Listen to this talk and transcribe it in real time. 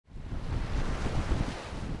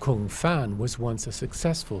Kung Phan was once a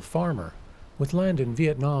successful farmer with land in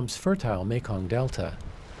Vietnam's fertile Mekong Delta.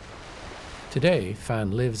 Today, Phan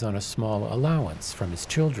lives on a small allowance from his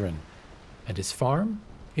children. And his farm?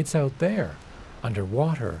 It's out there,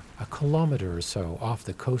 underwater, a kilometer or so off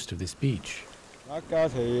the coast of this beach.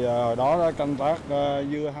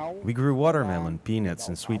 We grew watermelon, peanuts,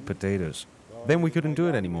 and sweet potatoes. Then we couldn't do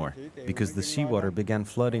it anymore because the seawater began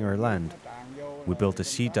flooding our land. We built a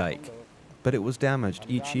sea dike, but it was damaged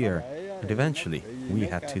each year, and eventually we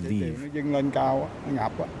had to leave.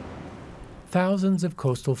 Thousands of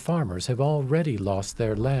coastal farmers have already lost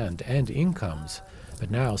their land and incomes, but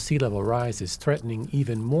now sea level rise is threatening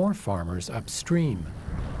even more farmers upstream.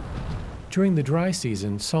 During the dry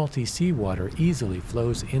season, salty seawater easily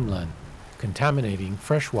flows inland, contaminating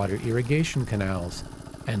freshwater irrigation canals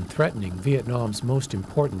and threatening Vietnam's most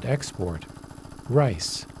important export,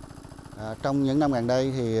 rice.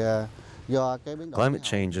 Climate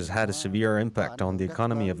change has had a severe impact on the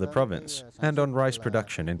economy of the province and on rice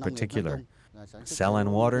production in particular.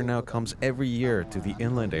 Saline water now comes every year to the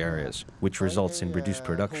inland areas, which results in reduced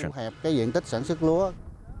production.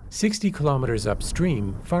 60 kilometers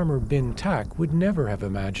upstream, farmer Bin Tak would never have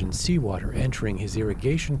imagined seawater entering his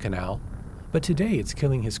irrigation canal, but today it's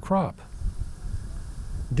killing his crop.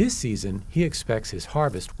 This season, he expects his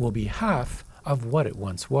harvest will be half of what it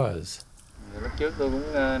once was.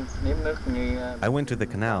 I went to the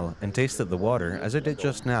canal and tasted the water as I did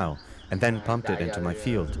just now, and then pumped it into my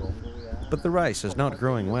field. But the rice is not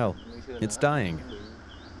growing well. It's dying.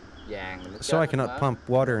 So I cannot pump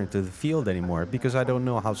water into the field anymore because I don't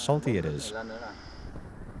know how salty it is.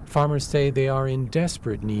 Farmers say they are in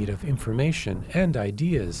desperate need of information and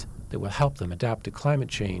ideas that will help them adapt to climate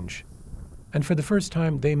change. And for the first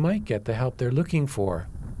time, they might get the help they're looking for.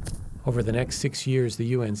 Over the next 6 years,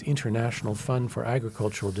 the UN's International Fund for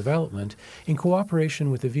Agricultural Development, in cooperation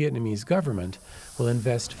with the Vietnamese government, will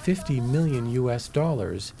invest $50 million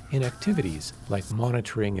in activities like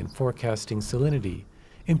monitoring and forecasting salinity,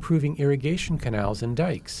 improving irrigation canals and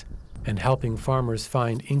dikes, and helping farmers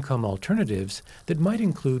find income alternatives that might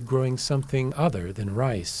include growing something other than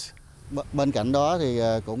rice.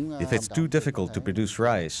 If it's too difficult to produce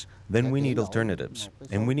rice, then we need alternatives,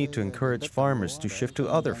 and we need to encourage farmers to shift to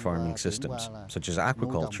other farming systems, such as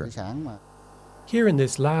aquaculture. Here in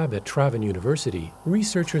this lab at Traven University,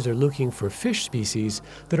 researchers are looking for fish species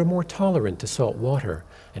that are more tolerant to salt water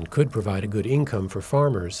and could provide a good income for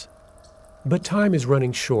farmers. But time is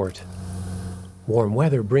running short. Warm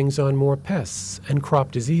weather brings on more pests and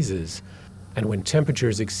crop diseases. And when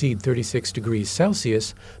temperatures exceed 36 degrees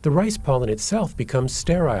Celsius, the rice pollen itself becomes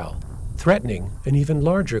sterile, threatening an even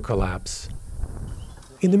larger collapse.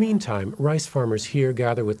 In the meantime, rice farmers here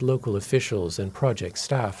gather with local officials and project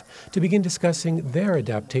staff to begin discussing their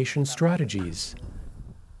adaptation strategies.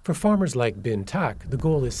 For farmers like Bin Tak, the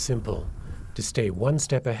goal is simple: to stay one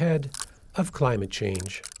step ahead of climate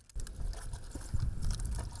change.